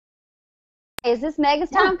Hey, is this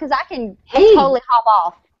Mega's time? Because I can Hey. totally hop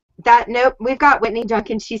off. Nope, we've got Whitney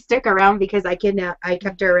Duncan. She stuck around because I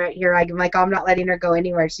kept her right here. I'm like, I'm not letting her go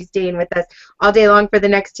anywhere. She's staying with us all day long for the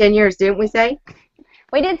next 10 years, didn't we say?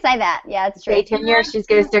 We did say that. Yeah, it's true. Say 10 years, she's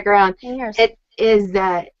going to stick around. 10 years. It is,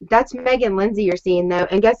 that's Meghan Linsey you're seeing, though.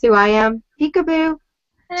 And guess who I am? Peekaboo.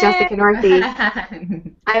 Hey. Jessica Northey.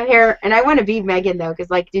 I'm here, and I want to be Meghan, though,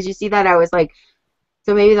 because, like, did you see that? I was like,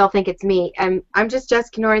 so maybe they'll think it's me. I'm just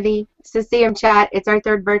Jessica Northey. It's the CMchat. It's our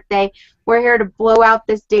 3rd birthday. We're here to blow out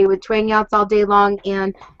this day with Twangouts all day long,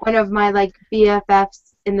 and one of my, like,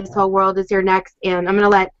 BFFs in this whole world is here next, and I'm going to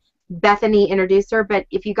let Bethany introduce her, but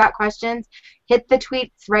if you got questions, hit the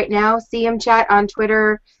tweets right now. CMchat on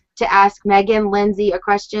Twitter to ask Meghan Linsey a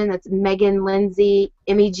question. That's Meghan Linsey,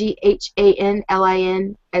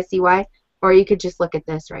 MEGHANLINSEY, or you could just look at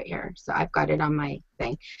this right here. So I've got it on my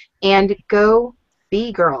thing. And go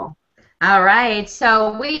be girl. All right,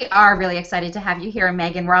 so we are really excited to have you here,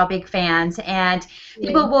 Meghan. We're all big fans, and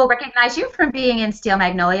people will recognize you from being in Steel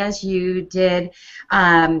Magnolias. You did,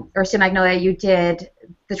 Steel Magnolia, you did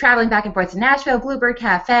the traveling back and forth to Nashville, Bluebird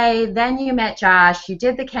Cafe, then you met Josh, you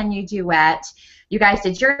did the Can You duet, you guys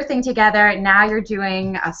did your thing together, now you're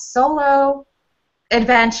doing a solo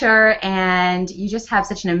adventure, and you just have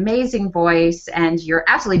such an amazing voice, and you're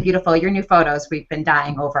absolutely beautiful. Your new photos we've been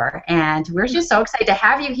dying over, and we're just so excited to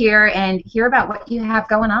have you here and hear about what you have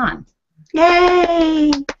going on. Yay!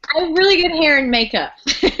 I have really good hair and makeup.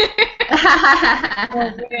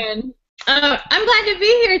 Oh, man. I'm glad to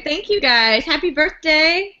be here. Thank you, guys. Happy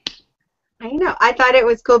birthday. I know. I thought it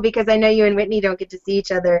was cool because I know you and Whitney don't get to see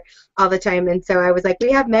each other all the time, and so I was like,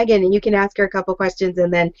 we have Meghan, and you can ask her a couple questions,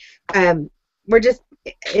 and then it's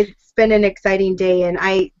been an exciting day, and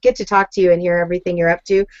I get to talk to you and hear everything you're up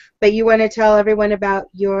to. But you want to tell everyone about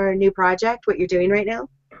your new project, what you're doing right now?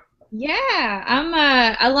 Yeah,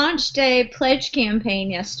 I launched a pledge campaign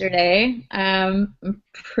yesterday. I'm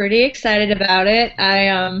pretty excited about it.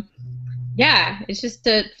 Yeah, it's just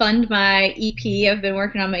to fund my EP. I've been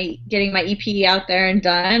working on getting my EP out there and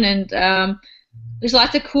done, and there's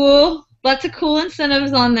lots of cool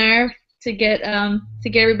incentives on there to get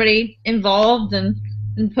everybody involved and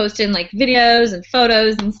posting like videos and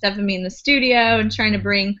photos and stuff of me in the studio and trying to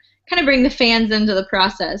bring the fans into the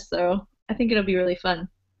process. So I think it'll be really fun.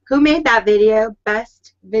 Who made that video?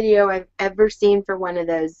 Best video I've ever seen for one of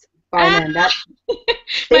those. That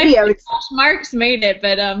video. Marks made it,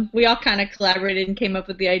 but we all kind of collaborated and came up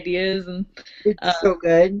with the ideas, and it's so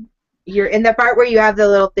good. You're in the part where you have the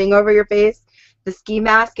little thing over your face, the ski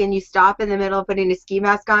mask, and you stop in the middle of putting a ski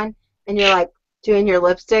mask on, and you're like doing your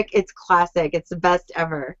lipstick. It's classic. It's the best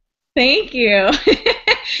ever. Thank you.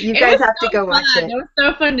 You guys have to go watch it. It was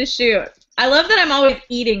so fun to shoot. I love that I'm always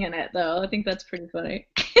eating in it, though. I think that's pretty funny.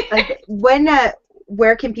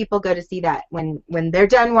 Where can people go to see that when they're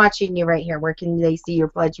done watching you right here? Where can they see your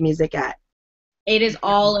pledge music at? It is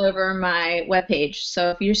all over my webpage. So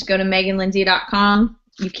if you just go to MeghanLinsey.com,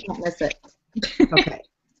 you can't miss it. Okay.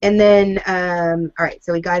 And then, all right,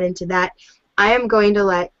 so we got into that. I am going to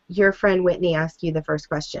let your friend Whitney ask you the first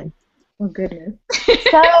question. Oh, goodness.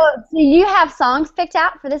 So, do you have songs picked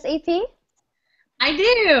out for this EP? I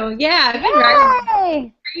do, yeah. I've been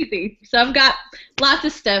writing crazy. So I've got lots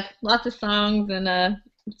of stuff, lots of songs, and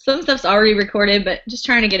some stuff's already recorded, but just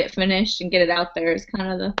trying to get it finished and get it out there is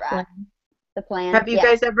kind of the plan. The plan. Have you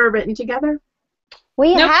guys ever written together?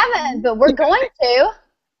 We haven't, but we're going to.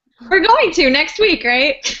 We're going to next week,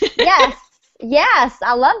 right? Yes.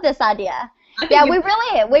 I love this idea. Yeah, we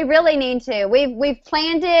really need to. We've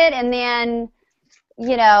planned it, and then,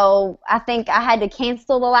 you know, I think I had to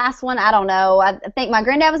cancel the last one. I don't know. I think my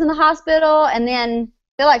granddad was in the hospital, and then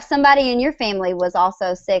I feel like somebody in your family was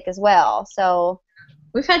also sick as well. So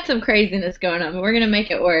we've had some craziness going on, but we're gonna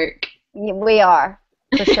make it work. We are,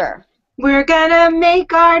 for sure. We're gonna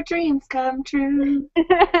make our dreams come true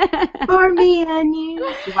for me and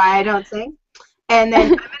you. Why I don't sing. And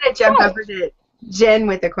then I'm gonna jump over to Jen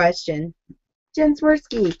with a question. Jen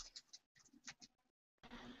Swirsky.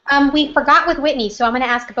 We forgot with Whitney, so I'm going to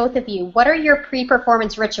ask both of you. What are your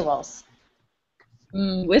pre-performance rituals?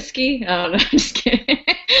 Whiskey? Oh, no, I'm just kidding.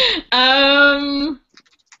 I don't.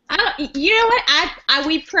 You know what?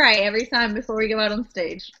 We pray every time before we go out on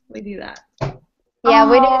stage. We do that. Yeah,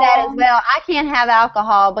 we do that as well. I can't have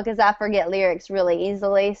alcohol because I forget lyrics really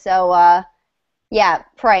easily. So, yeah,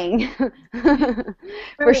 praying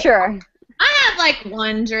for sure. I have like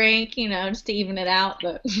one drink, you know, just to even it out,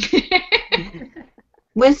 but.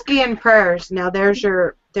 Whiskey and prayers. Now there's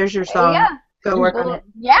your song. Yeah. Go work on it.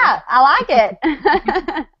 Yeah, I like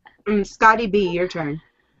it. Scotty B, your turn.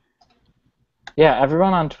 Yeah,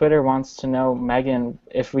 everyone on Twitter wants to know, Meghan,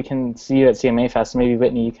 if we can see you at CMA Fest. Maybe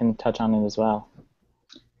Whitney, you can touch on it as well.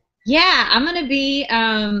 Yeah, I'm gonna be.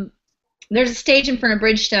 There's a stage in front of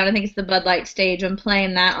Bridgestone. I think it's the Bud Light stage. I'm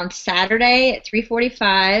playing that on Saturday at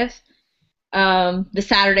 3:45. The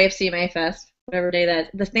Saturday of CMA Fest, whatever day that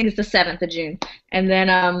is. I think it's the 7th of June. And then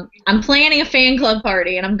I'm planning a fan club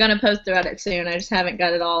party, and I'm gonna post about it soon. I just haven't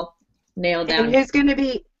got it all nailed down. And who's gonna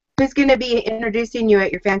be introducing you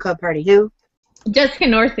at your fan club party? Who? Jessica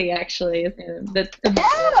Northey, actually.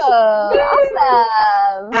 Oh,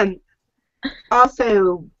 awesome.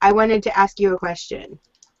 Also, I wanted to ask you a question.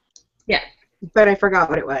 Yeah. But I forgot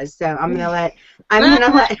what it was, so I'm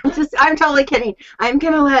totally kidding. I'm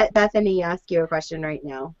gonna let Bethany ask you a question right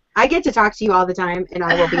now. I get to talk to you all the time, and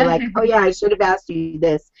I will be like, oh yeah, I should have asked you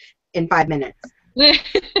this in 5 minutes.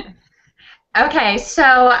 Okay, so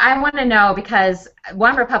I want to know, because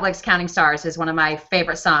One Republic's Counting Stars is one of my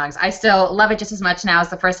favorite songs. I still love it just as much now as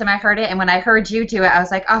the first time I heard it, and when I heard you do it, I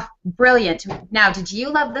was like, oh, brilliant. Now, did you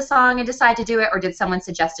love the song and decide to do it, or did someone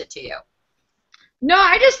suggest it to you? No,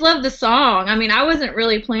 I just love the song. I mean, I wasn't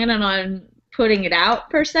really planning on putting it out,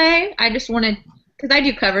 per se. I just wanted, because I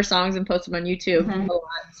do cover songs and post them on YouTube a lot,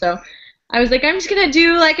 so I was like, I'm just going to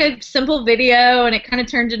do like a simple video, and it kind of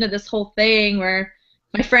turned into this whole thing where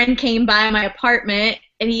my friend came by my apartment,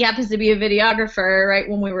 and he happens to be a videographer right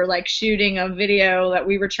when we were like shooting a video that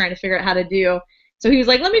we were trying to figure out how to do. So he was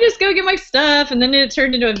like, let me just go get my stuff, and then it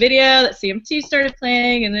turned into a video that CMT started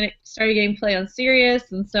playing, and then it started getting played on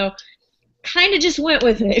Sirius, and so kind of just went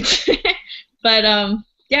with it. But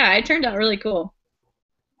yeah, it turned out really cool.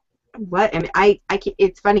 What? I mean,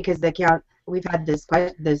 it's funny because we've had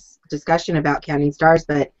this discussion about Counting Stars,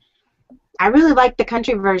 but I really like the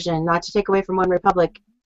country version, not to take away from One Republic,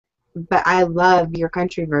 but I love your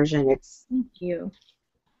country version. Thank you.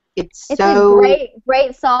 It's so a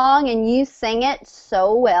great song, and you sing it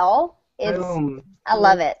so well. I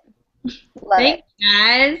love it. Thanks,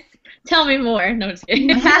 guys. Tell me more. No, I'm just kidding.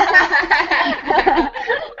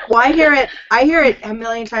 Well, I hear it a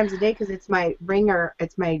million times a day because it's my ringer.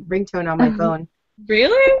 It's my ringtone on my phone.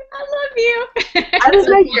 Really? I love you.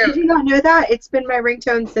 Did you not know that? It's been my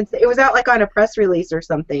ringtone since it was out like on a press release or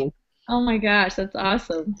something. Oh my gosh, that's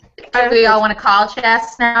awesome. Do we all want to call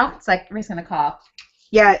Jess now? It's like, everybody's going to call.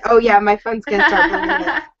 Yeah, oh yeah, my phone's going to start ringing.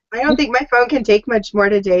 I don't think my phone can take much more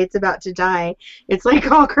today. It's about to die. It's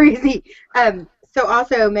like all crazy. So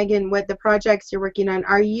also, Meghan, what the projects you're working on,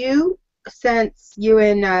 are you, since you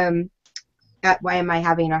and, why am I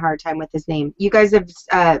having a hard time with his name? You guys have,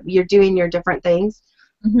 you're doing your different things.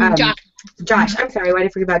 Josh, I'm sorry, why did I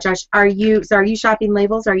forget about Josh? Are you shopping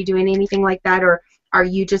labels? Are you doing anything like that, or are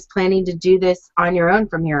you just planning to do this on your own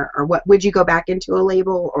from here, or what? Would you go back into a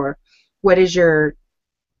label, or what is your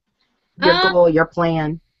goal, your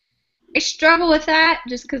plan? I struggle with that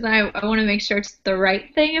just because I want to make sure it's the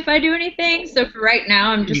right thing if I do anything. So for right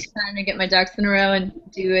now, I'm just trying to get my ducks in a row and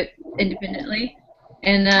do it independently.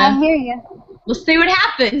 And I hear you. We'll see what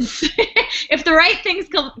happens. If the right things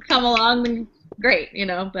come along, then great, you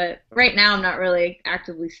know. But right now, I'm not really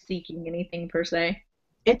actively seeking anything per se.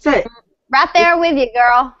 Right there with you,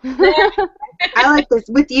 girl. I like this.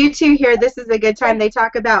 With you two here, this is a good time. They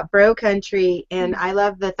talk about bro country, and I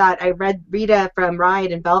love the thought. I read Rita from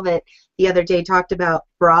Riot and Velvet the other day talked about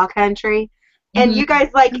bra country, and you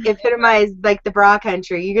guys like epitomize like the bra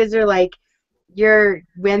country. You guys are like, you're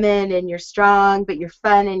women and you're strong, but you're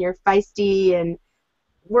fun and you're feisty, and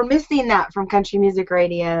we're missing that from country music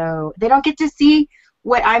radio. They don't get to see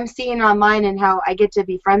what I'm seeing online and how I get to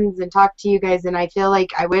be friends and talk to you guys, and I feel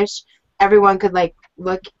like I wish everyone could like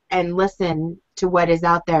look and listen to what is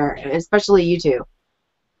out there, especially you two.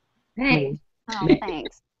 Thanks. Oh,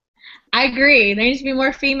 thanks. I agree. There needs to be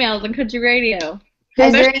more females on country radio.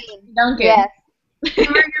 Duncan. Yes.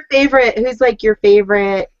 Who's like your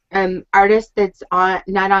favorite artist that's not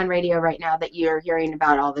on radio right now that you're hearing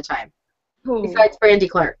about all the time? Ooh. Besides Brandy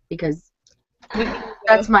Clark, because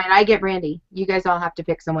that's mine. I get Brandy. You guys all have to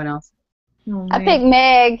pick someone else. Oh, I pick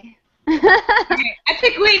Meg. I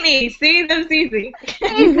pick Whitney. See, that's easy.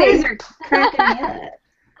 You guys are cracking me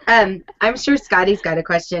up. I'm sure Scotty's got a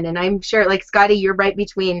question, and I'm sure, like, Scotty, you're right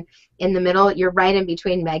in the middle. You're right in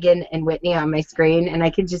between Meghan and Whitney on my screen, and I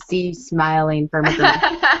can just see you smiling permanently.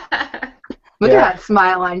 Look at that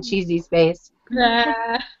smile on Cheesy's face.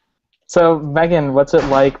 So, Meghan, what's it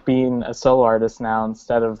like being a solo artist now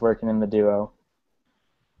instead of working in the duo?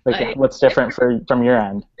 Like, what's different from your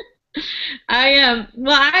end? I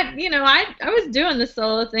was doing the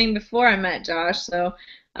solo thing before I met Josh, so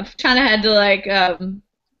I've kind of had to like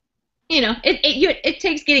it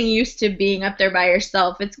takes getting used to being up there by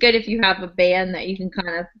yourself. It's good if you have a band that you can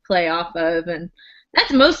kind of play off of, and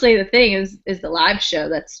that's mostly the thing is the live show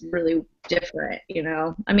that's really different,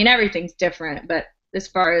 I mean, everything's different, but as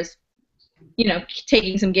far as,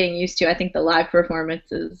 taking some getting used to, I think the live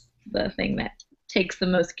performance is the thing that takes the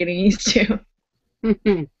most getting used to.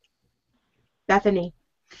 Bethany.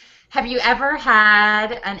 Have you ever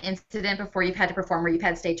had an incident before you've had to perform where you've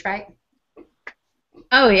had stage fright?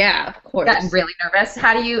 Oh yeah, of course. Gotten really nervous.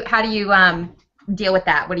 How do you deal with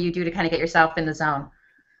that? What do you do to kind of get yourself in the zone?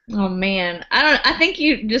 Oh man, I think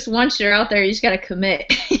you just once you're out there, you just gotta commit.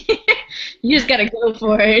 You just gotta go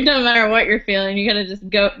for it. No matter what you're feeling, you gotta just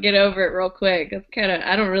get over it real quick. It's kind of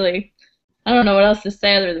I don't know what else to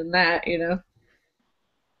say other than that.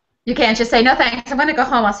 You can't just say no thanks. I'm gonna go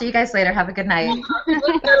home. I'll see you guys later. Have a good night. It's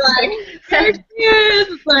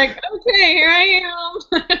like okay, here I am.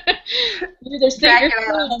 You either drag you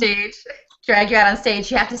out on stage. Drag you out on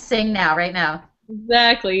stage. You have to sing now, right now.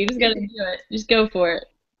 Exactly. You just gotta do it. Just go for it.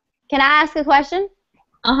 Can I ask a question?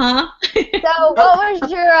 Uh-huh. So what was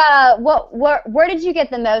your, where did you get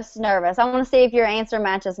the most nervous? I want to see if your answer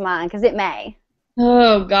matches mine, because it may.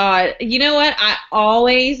 Oh, God. You know what? I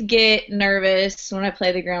always get nervous when I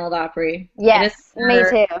play the Grand Ole Opry. Yes, me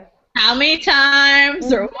too. How many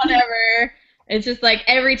times or whatever. It's just like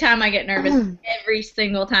every time I get nervous, every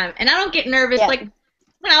single time. And I don't get nervous like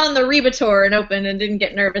when I was on the Reba tour and opened and didn't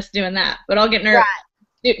get nervous doing that. But I'll get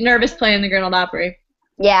nervous playing the Grand Ole Opry.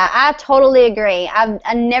 Yeah, I totally agree.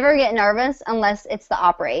 I never get nervous unless it's the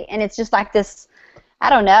Opry. And it's just like this,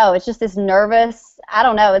 I don't know, it's just this nervous, I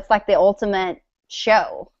don't know, it's like the ultimate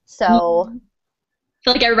show. So I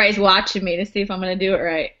feel like everybody's watching me to see if I'm going to do it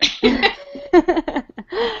right.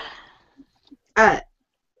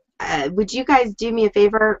 Would you guys do me a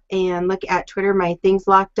favor and look at Twitter? My thing's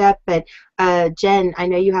locked up, but Jen, I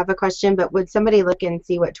know you have a question, but would somebody look and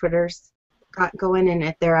see what Twitter's got going and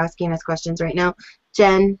if they're asking us questions right now?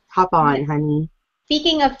 Jen, hop on, honey.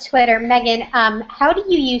 Speaking of Twitter, Meghan, how do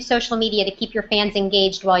you use social media to keep your fans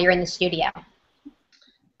engaged while you're in the studio?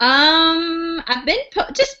 I've been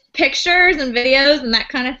just pictures and videos and that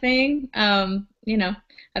kind of thing. I've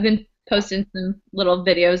been posting some little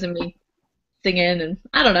videos of me singing and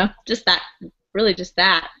I don't know, just that, really just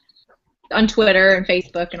that, on Twitter and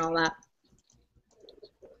Facebook and all that.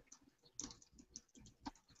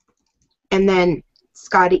 And then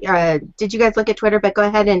Scotty, did you guys look at Twitter? But go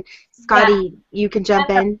ahead and Scotty, you can jump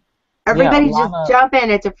in. Everybody just jump in.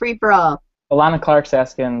 It's a free-for-all. Alana Clark's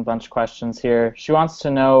asking a bunch of questions here. She wants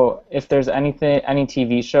to know if there's any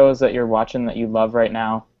TV shows that you're watching that you love right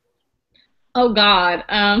now. Oh, God.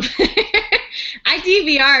 I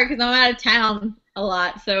DVR because I'm out of town a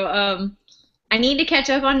lot. So I need to catch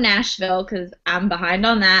up on Nashville because I'm behind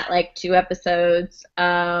on that, like 2 episodes.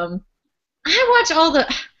 I watch all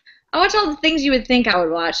the things you would think I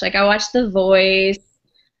would watch. Like I watch The Voice.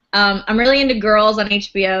 I'm really into Girls on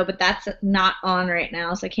HBO, but that's not on right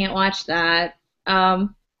now, so I can't watch that.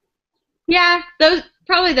 Yeah, those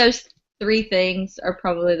 3 things are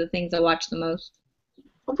probably the things I watch the most.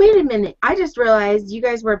 Wait a minute. I just realized you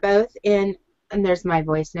guys were both in, and there's my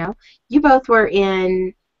voice now. You both were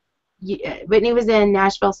in, Whitney was in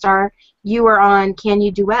Nashville Star. You were on Can You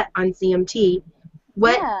Duet on CMT.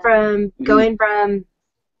 What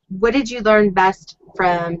did you learn best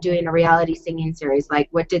from doing a reality singing series? Like,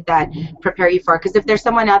 what did that prepare you for? Because if there's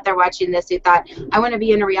someone out there watching this who thought, I want to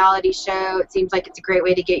be in a reality show, it seems like it's a great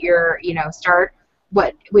way to get your, start,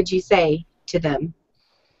 what would you say to them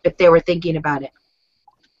if they were thinking about it?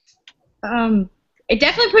 It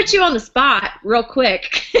definitely puts you on the spot real quick.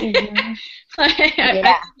 Mm-hmm.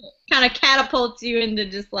 It kind of catapults you into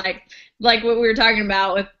just like what we were talking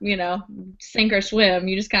about with, sink or swim.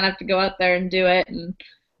 You just kind of have to go out there and do it, and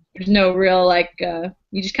there's no real,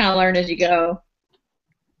 you just kind of learn as you go,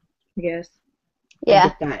 I guess.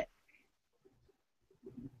 Yeah.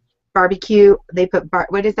 Barbecue, they put,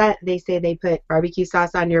 what is that? They say they put barbecue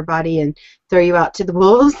sauce on your body and throw you out to the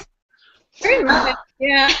wolves? Pretty much,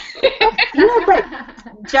 yeah. But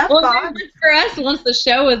Jeff Bob. For us, once the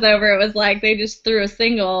show was over, it was like they just threw a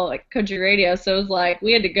single, like country radio, so it was like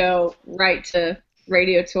we had to go right to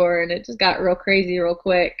radio tour, and it just got real crazy real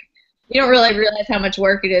quick. You don't really realize how much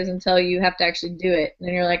work it is until you have to actually do it. And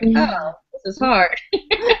then you're like, oh, this is hard. Did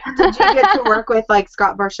you get to work with,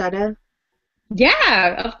 Scott Barchetta?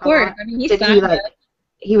 Yeah, of course. I mean,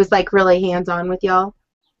 he was, really hands-on with y'all?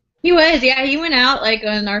 He was, yeah. He went out,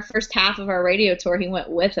 on our first half of our radio tour. He went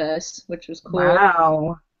with us, which was cool.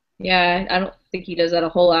 Wow. Yeah, I don't think he does that a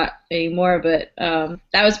whole lot anymore, but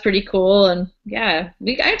that was pretty cool. And, yeah,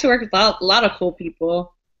 I got to work with a lot of cool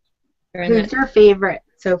people. Who's your favorite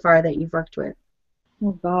so far that you've worked with?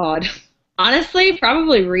 Oh God. Honestly,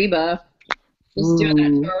 probably Reba. Just doing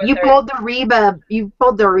that tour with You her.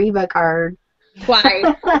 pulled the Reba card.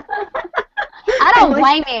 Why? I don't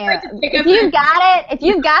blame you. If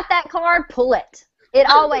you've got that card, pull it. It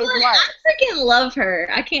always works. I freaking love her.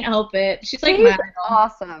 I can't help it. She's like She's my idol.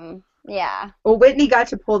 awesome. Yeah. Well, Whitney got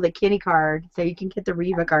to pull the Kenny card, so you can get the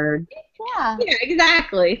Reba card. Yeah. Yeah,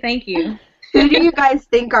 exactly. Thank you. Who do you guys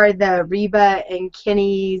think are the Reba and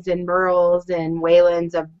Kennys and Merles and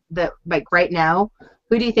Waylons of the, like, right now?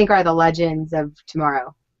 Who do you think are the legends of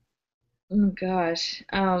tomorrow? Oh gosh.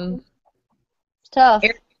 It's tough.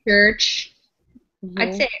 Eric Church. Mhm.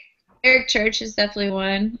 I'd say Eric Church is definitely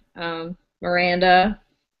one. Miranda.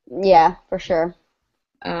 Yeah, for sure.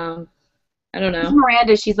 I don't Who's know.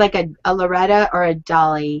 Miranda? She's like a Loretta or a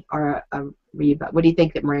Dolly or a Reba. What do you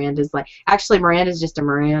think that Miranda's like? Actually, Miranda's just a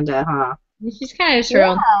Miranda, huh? She's kind of her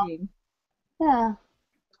own thing. Yeah.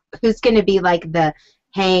 Who's going to be like the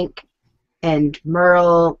Hank and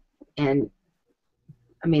Merle and,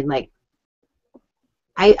 I mean, like,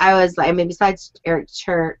 I was like, I mean, besides Eric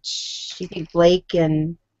Church, you think Blake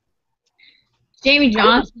and... Jamie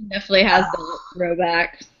Johnson definitely has the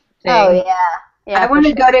throwback thing. Oh yeah. Yeah. I want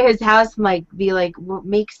to for sure. go to his house and like be like,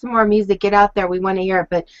 make some more music, get out there, we want to hear it.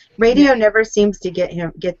 But radio never seems to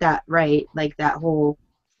get that right, like that whole.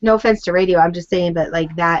 No offense to radio, I'm just saying, but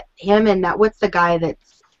like that him and that what's the guy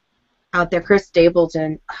that's out there, Chris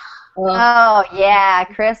Stapleton. Oh yeah,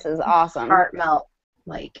 Chris is awesome. Heart melt,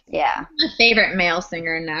 like Yeah. My favorite male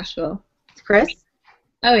singer in Nashville. Chris.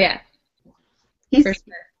 Oh yeah, He's for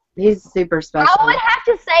sure. he's super special. I would have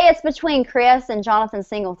to say it's between Chris and Jonathan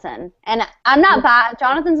Singleton. And I'm not biased.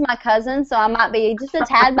 Jonathan's my cousin, so I might be just a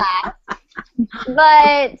tad biased.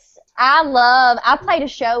 But I played a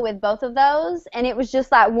show with both of those, and it was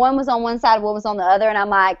just like one was on one side, one was on the other, and I'm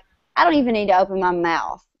like, I don't even need to open my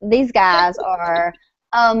mouth. These guys are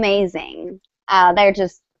amazing. They're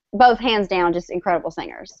just both hands down just incredible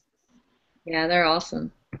singers. Yeah, they're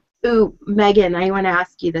awesome. Ooh, Megan, I want to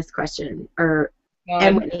ask you this question,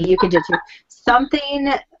 and Whitney, you can do too.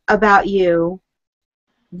 Something about you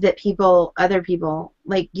that other people,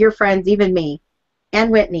 like your friends, even me,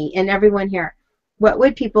 and Whitney, and everyone here, what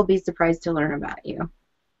would people be surprised to learn about you?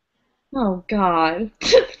 Oh God,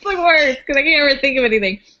 it's the worst because I can't ever think of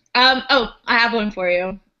anything. I have one for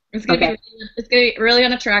you. It's gonna be really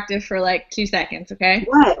unattractive for like 2 seconds. Okay.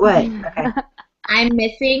 What? Okay. I'm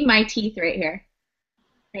missing my teeth right here.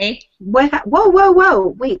 Okay.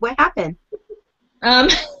 Whoa! Wait, what happened? Bar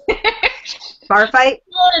fight?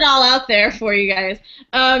 Put it all out there for you guys.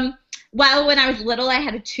 Well, when I was little, I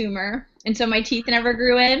had a tumor, and so my teeth never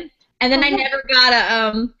grew in. And then I never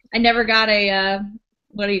got a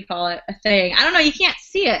what do you call it? A thing. I don't know. You can't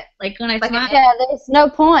see it. Like when I smile. Yeah, there's no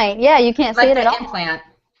point. Yeah, you can't see it at all. Implant.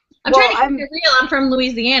 I'm trying to keep it real. I'm from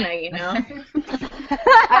Louisiana, you know.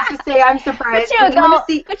 I have to say, I'm surprised.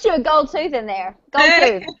 Put you a gold tooth in there. Gold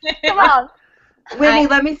tooth. Come on. Whitney,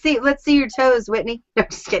 let's see your toes, Whitney. No, I'm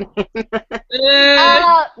just kidding. Do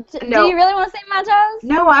you really want to see my toes?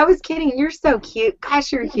 No, I was kidding. You're so cute.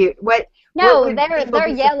 Gosh, you're cute. No, they're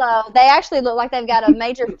yellow. They actually look like they've got a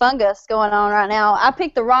major fungus going on right now. I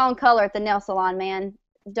picked the wrong color at the nail salon, man.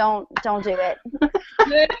 Don't do it.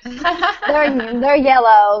 They're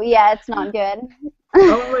yellow. Yeah, it's not good.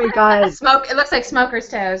 Oh my God. It looks like smoker's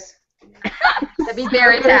toes. That'd be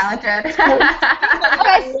very talented.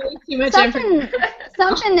 Okay,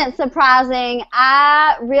 something that's surprising.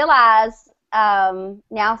 I realize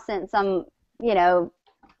now since I'm,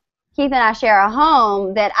 Keith and I share a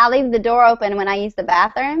home, that I leave the door open when I use the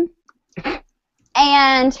bathroom,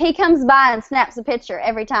 and he comes by and snaps a picture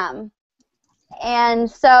every time. And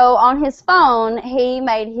so on his phone, he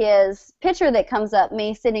made his picture that comes up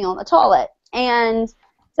me sitting on the toilet. And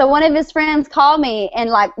so one of his friends called me and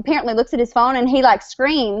apparently looks at his phone and he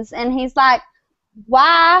screams and he's like,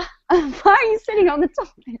 why are you sitting on the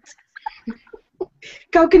toilet?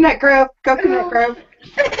 Coconut Grove.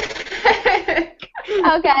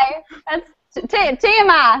 Okay, that's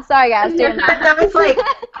TMI. Sorry guys, TMI. That was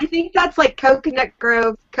I think that's like Coconut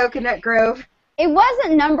Grove. It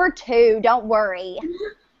wasn't number 2. Don't worry.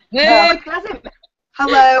 No, it doesn't.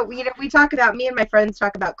 Hello, we talk about, me and my friends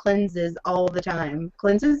talk about cleanses all the time.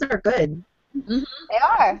 Cleanses are good. Mm-hmm.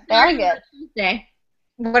 They are good.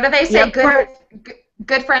 What do they say?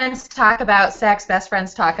 Good friends talk about sex. Best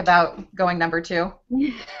friends talk about going number 2.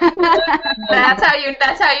 That's how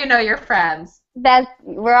you know you're friends.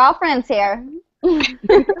 We're all friends here. Well,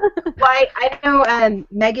 I know,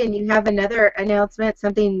 Megan, you have another announcement.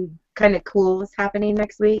 Something kind of cool is happening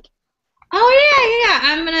next week. Oh yeah.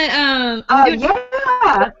 I'm gonna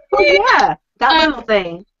That little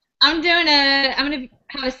thing. I'm gonna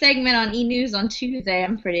have a segment on E! News on Tuesday.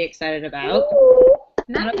 I'm pretty excited about. Ooh,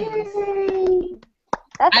 Nice.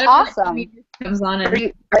 that's I don't awesome. know if E! News comes on Are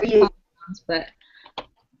you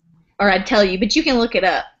or I'd tell you, but you can look it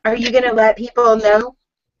up. Are you gonna let people know?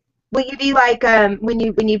 Will you be like when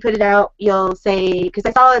you put it out, you'll say, because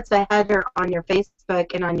I saw it's a header on your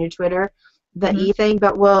Facebook and on your Twitter, the E thing,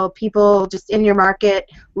 but will people just in your market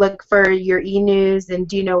look for your E! News, and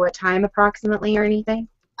do you know what time approximately or anything?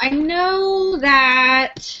 I know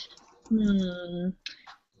that. I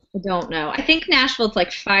don't know. I think Nashville it's like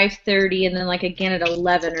 5:30 and then like again at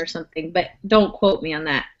 11 or something, but don't quote me on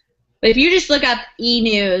that. But if you just look up E!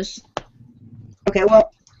 News, Okay,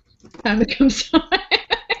 well, time it comes on.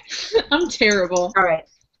 I'm terrible. all right.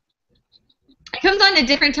 It comes on at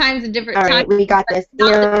different times and different All times. right, we got this.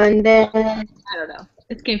 And then I don't know.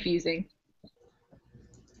 It's confusing.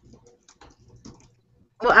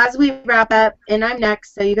 well, as we wrap up, and I'm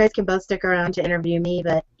next, so you guys can both stick around to interview me,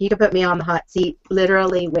 but you can put me on the hot seat,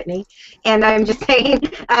 literally, Whitney. And I'm just saying,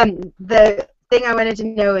 the thing I wanted to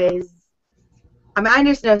know is, I mean, I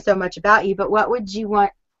just know so much about you, but what would you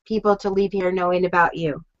want people to leave here knowing about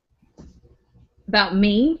you? About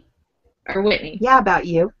me or Whitney? Yeah, about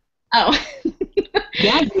you. Oh.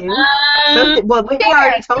 Yeah, you. Well, Whitney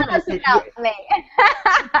already told us that About me.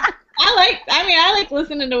 I like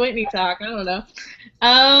listening to Whitney talk. I don't know.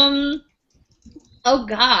 Oh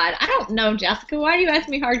God, I don't know, Jessica. Why do you ask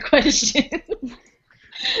me hard questions?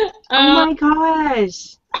 Oh my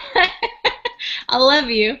gosh. I love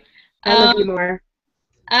you. I love you more.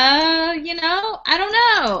 I don't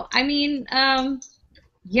know. I mean,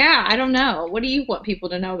 yeah, I don't know. What do you want people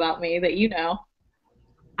to know about me that you know?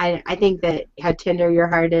 I think that how tender your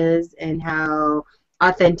heart is and how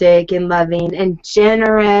authentic and loving and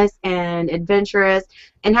generous and adventurous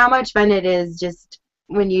and how much fun it is just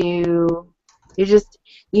when you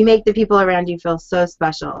make the people around you feel so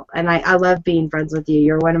special. And I love being friends with you.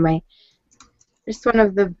 You're one of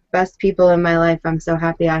the best people in my life. I'm so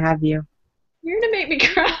happy I have you. You're gonna make me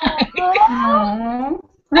cry. Aww.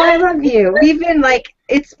 Well, I love you. We've been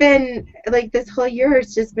it's been this whole year.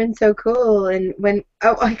 It's just been so cool. And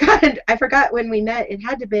oh my God, I forgot when we met. It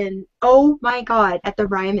had to been, oh my God, at the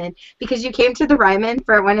Ryman, because you came to the Ryman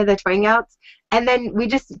for one of the Twangouts, and then we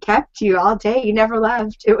just kept you all day. You never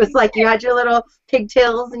left. It was like you had your little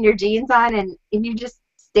pigtails and your jeans on, and you just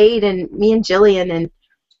stayed. And me and Jillian, and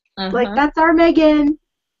that's our Megan.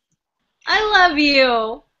 I love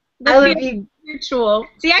you. I love you. Virtual.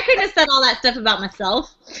 See, I couldn't have said all that stuff about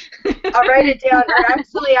myself. I'll write it down. Or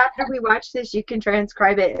actually, after we watch this, you can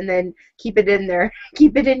transcribe it and then keep it in there.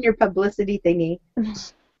 Keep it in your publicity thingy.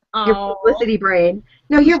 Your publicity brain.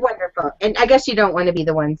 No, you're wonderful. And I guess you don't want to be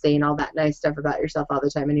the one saying all that nice stuff about yourself all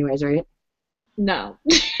the time anyways, right? No.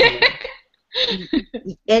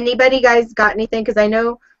 Anybody guys got anything? Because I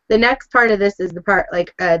know the next part of this is the part,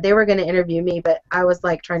 they were going to interview me, but I was,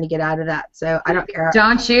 trying to get out of that, so I don't care.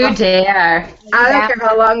 Don't you dare. I don't care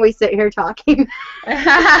how long we sit here talking.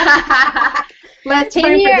 Let's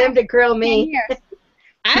time for them to grill me.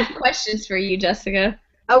 I have questions for you, Jessica.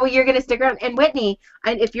 Oh, well, you're going to stick around. And Whitney,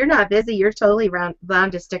 if you're not busy, you're totally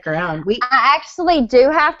bound to stick around. I actually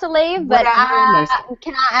do have to leave, but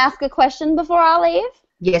can I ask a question before I leave?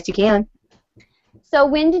 Yes, you can. So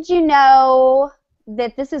when did you know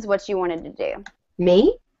that this is what you wanted to do?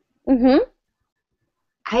 Me? Mm-hmm.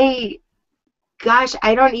 I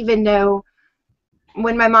don't even know.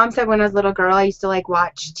 When my mom said when I was a little girl, I used to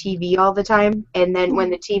watch TV all the time, and then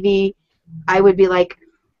when the TV, I would be like,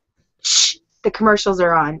 shh, the commercials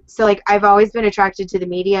are on. So I've always been attracted to the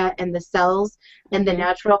media and the cells and the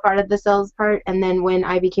natural part of the cells part, and then when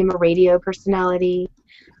I became a radio personality,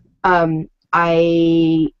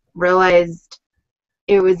 I realized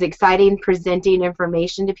it was exciting presenting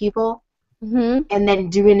information to people, and then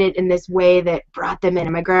doing it in this way that brought them in.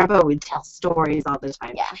 And my grandpa would tell stories all the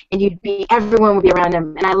time, and everyone would be around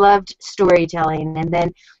him. And I loved storytelling, and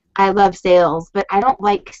then I love sales, but I don't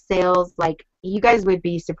like sales you guys would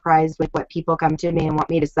be surprised with what people come to me and want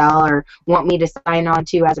me to sell or want me to sign on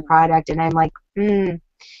to as a product, and I'm like, or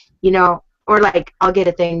I'll get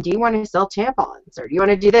a thing. Do you want to sell tampons, or do you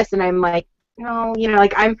want to do this? And I'm like, no,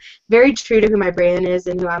 I'm very true to who my brand is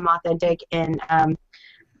and who I'm authentic, and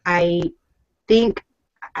I think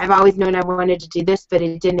I've always known I wanted to do this, but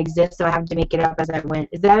it didn't exist, so I have to make it up as I went.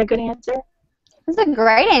 Is that a good answer? That's a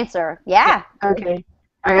great answer. Yeah. Okay.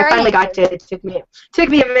 All right, I finally got to it. It took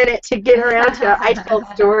me a minute to get around to I tell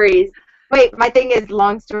stories. Wait, my thing is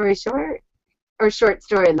long story short or short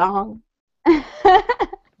story long? All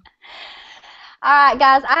right,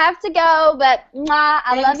 guys, I have to go, but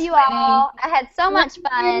I love you all. I had so much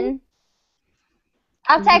fun.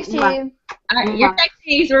 I'll text you. All right, you're texting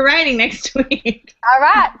me, so we're writing next week. All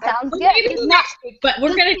right, sounds good. Maybe next week, but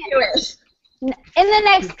we're going to do it. In the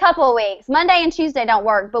next couple of weeks. Monday and Tuesday don't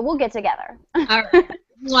work, but we'll get together. All right.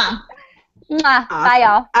 Mwah. Mwah. Awesome. Bye,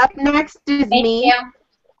 y'all. Up next is me.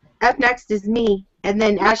 Up next is me, and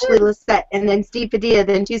then Ashliegh Lisset, and then Steve Padilla,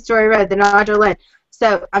 then Two Story Road, then Audra Lynn.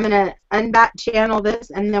 So I'm going to unback channel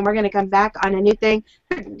this, and then we're going to come back on a new thing.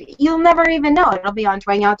 You'll never even know. It'll be on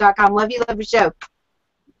twangout.com. Love you, love your show.